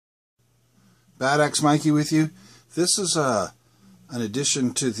Badax Mikey with you. This is an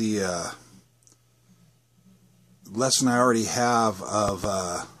addition to the lesson I already have of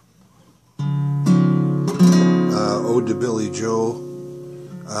Ode to Billy Joe,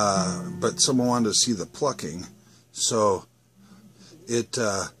 but someone wanted to see the plucking, so it's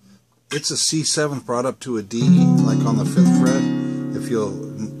a C7 brought up to a D, like on the 5th fret.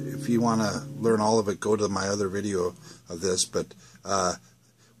 If you want to learn all of it, go to my other video of this. But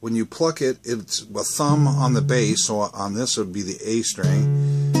when you pluck it, it's a thumb on the bass, so on this it would be the A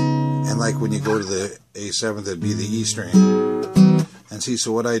string, and like when you go to the A7th, it'd be the E string. And see,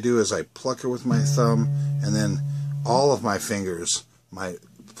 so what I do is I pluck it with my thumb, and then all of my fingers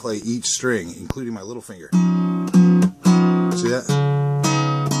play each string, including my little finger. See that?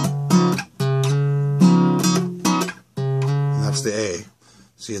 And that's the A.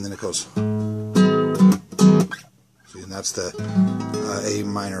 See, and then it goes. See, and that's the A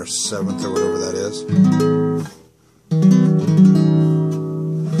minor 7th or whatever that is.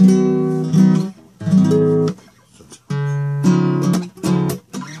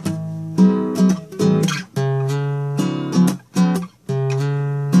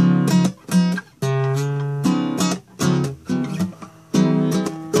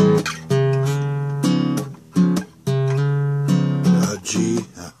 G.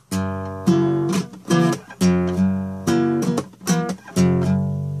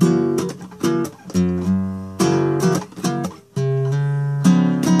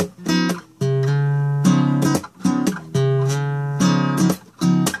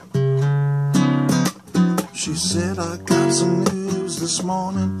 She said, I got some news this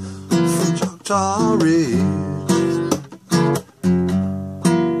morning from Choctaw Ridge.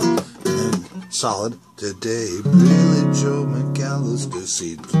 And solid today, Billy Joe McAllister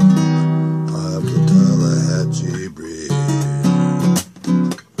seats of the Tallahatchie Bridge.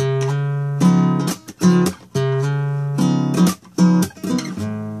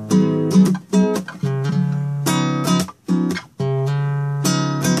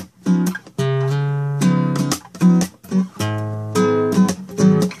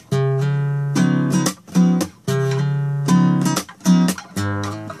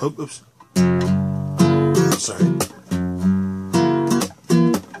 Oops. Sorry.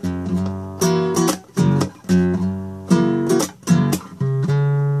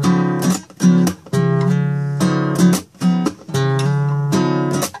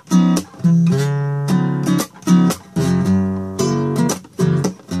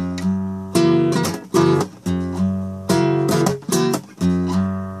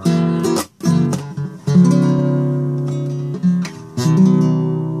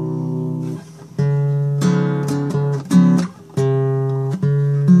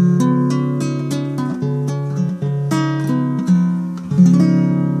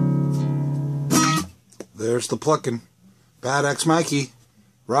 There's the plucking. Badax Mikey.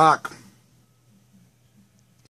 Rock.